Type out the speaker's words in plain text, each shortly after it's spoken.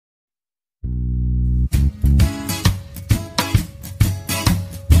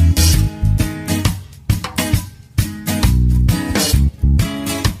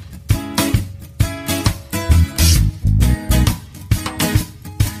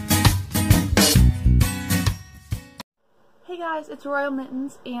guys, it's Royal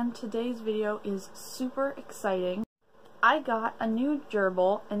Mittens, and today's video is super exciting. I got a new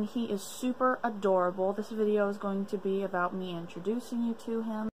gerbil, and he is super adorable. This video is going to be about me introducing you to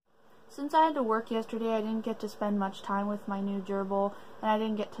him. Since I had to work yesterday, I didn't get to spend much time with my new gerbil, and I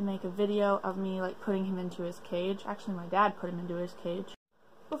didn't get to make a video of me putting him into his cage. Actually, my dad put him into his cage.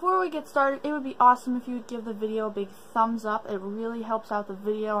 Before we get started, it would be awesome if you would give the video a big thumbs up. It really helps out the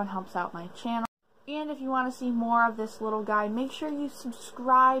video and helps out my channel. And if you want to see more of this little guy, make sure you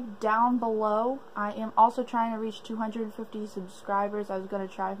subscribe down below. I am also trying to reach 250 subscribers. I was going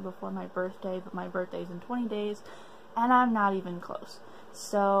to try before my birthday, but my birthday's in 20 days, and I'm not even close.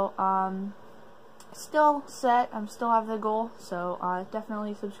 So, still set. I still have the goal, so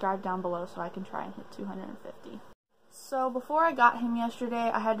definitely subscribe down below so I can try and hit 250. So, before I got him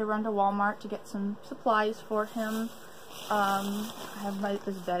yesterday, I had to run to Walmart to get some supplies for him. I have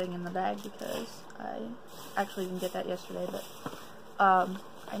this bedding in the bag because I actually didn't get that yesterday, but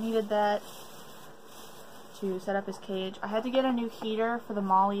I needed that to set up his cage. I had to get a new heater for the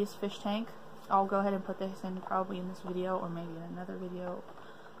Molly's fish tank. I'll go ahead and put this in probably in this video or maybe in another video.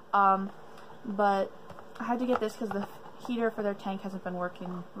 But I had to get this because the heater for their tank hasn't been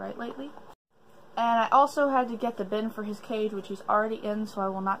working right lately. And I also had to get the bin for his cage, which he's already in, so I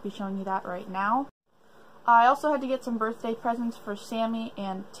will not be showing you that right now. I also had to get some birthday presents for Sammy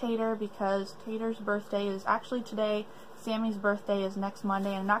and Tater because Tater's birthday is actually today. Sammy's birthday is next Monday,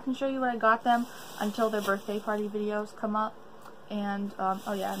 and I'm not going to show you what I got them until their birthday party videos come up. And,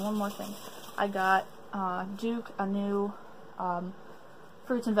 oh yeah, and one more thing. I got Duke a new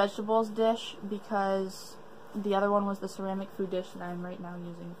fruits and vegetables dish because the other one was the ceramic food dish that I'm right now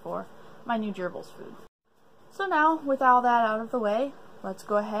using for my new gerbil's food. So now, with all that out of the way, let's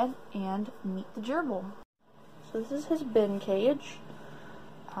go ahead and meet the gerbil. So this is his bin cage.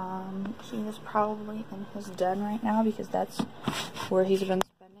 He is probably in his den right now because that's where he's been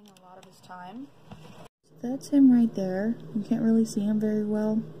spending a lot of his time. So that's him right there. You can't really see him very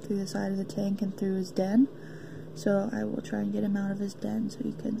well through the side of the tank and through his den. So I will try and get him out of his den so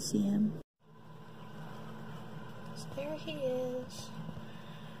you can see him. So there he is.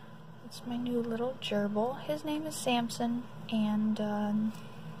 It's my new little gerbil. His name is Samson, and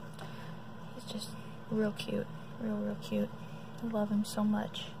he's just real cute. Real cute. I love him so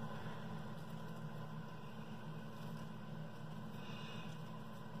much.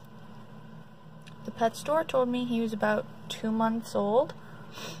 The pet store told me he was about 2 months old,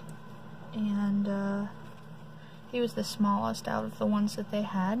 and he was the smallest out of the ones that they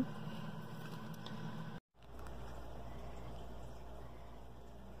had.